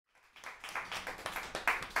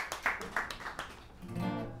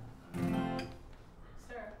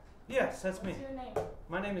Yes, that's me. What's your name?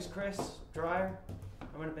 My name is Chris Dreyer.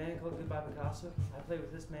 I'm in a band called Goodbye Picasso. I play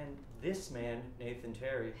with this man, Nathan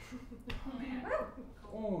Terry. Oh man.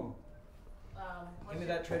 Cool. Give me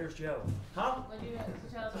that Trader Joe. Huh? Would you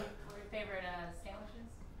tell us what your favorite sandwiches?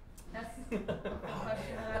 That's the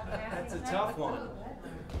question that I've been asking. That's a tough one.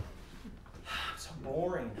 So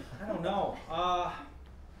boring. I don't know.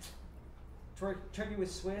 Turkey with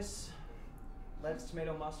Swiss, lettuce,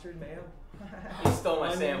 tomato, mustard, mayo. You stole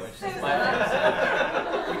my sandwich. It's my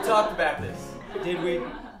favorite. We talked about this. Did we? Or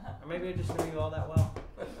maybe I just knew you all that well.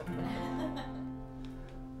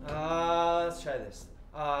 Let's try this.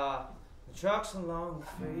 The trucks along the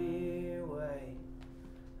freeway,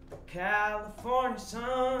 California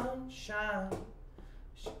sunshine.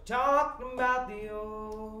 She talking about the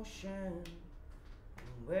ocean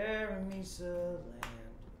and where it meets the land.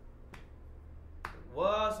 It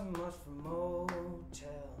wasn't much for motels.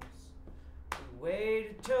 We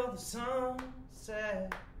waited till the sun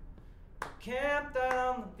set. We camped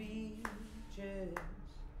out on the beaches,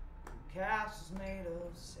 castles made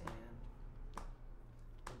of sand.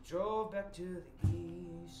 We drove back to the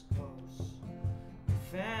East Coast. We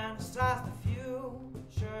fantasized the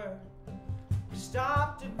future. We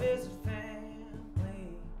stopped to visit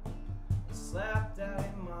family. We slept out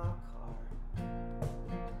in my car.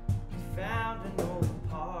 We found an old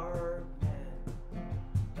apartment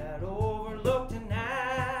that overlooked an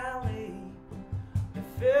alley. It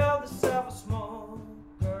filled itself with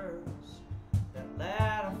smokers that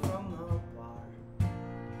led her from the bar.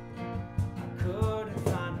 I couldn't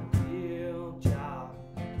find a real job.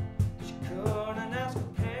 She couldn't ask her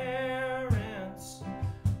parents.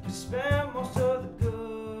 We spent most of the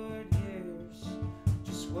good years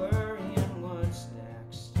just worrying what's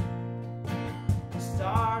next. I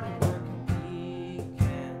started working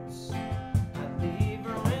weekends. I'd leave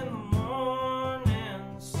her in the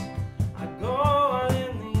mornings. I'd go out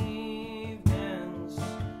in the evenings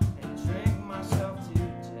and drink myself to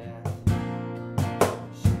death.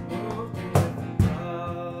 She moved in with the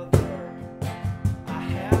other. I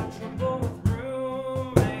had trouble with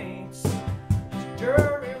roommates. She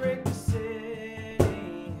jury-rigged the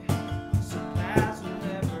city so paths would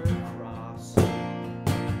never cross. I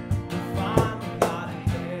finally got a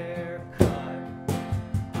haircut.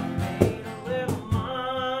 I made a little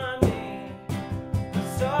money. I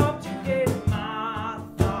subjugated my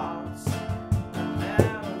thoughts, no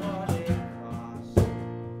matter what it cost.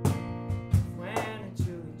 We went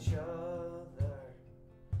into each other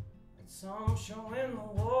at some show in the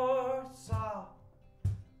Warsaw.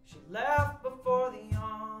 She left before the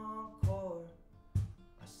encore.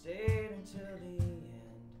 I stayed until the end.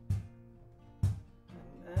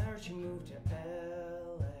 And there she moved to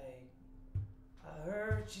LA. I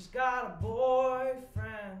heard she's got a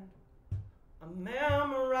boyfriend. I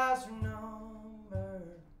memorized her number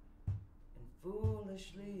and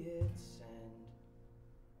foolishly hit send.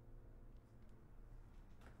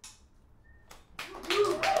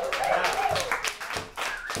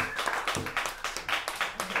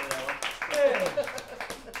 Hey. I don't know what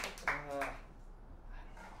else to do.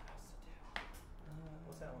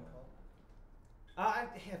 What's that one called?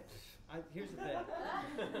 Here's the thing.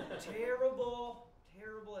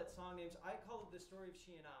 Terrible at song names. I call it The Story of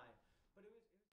She and I.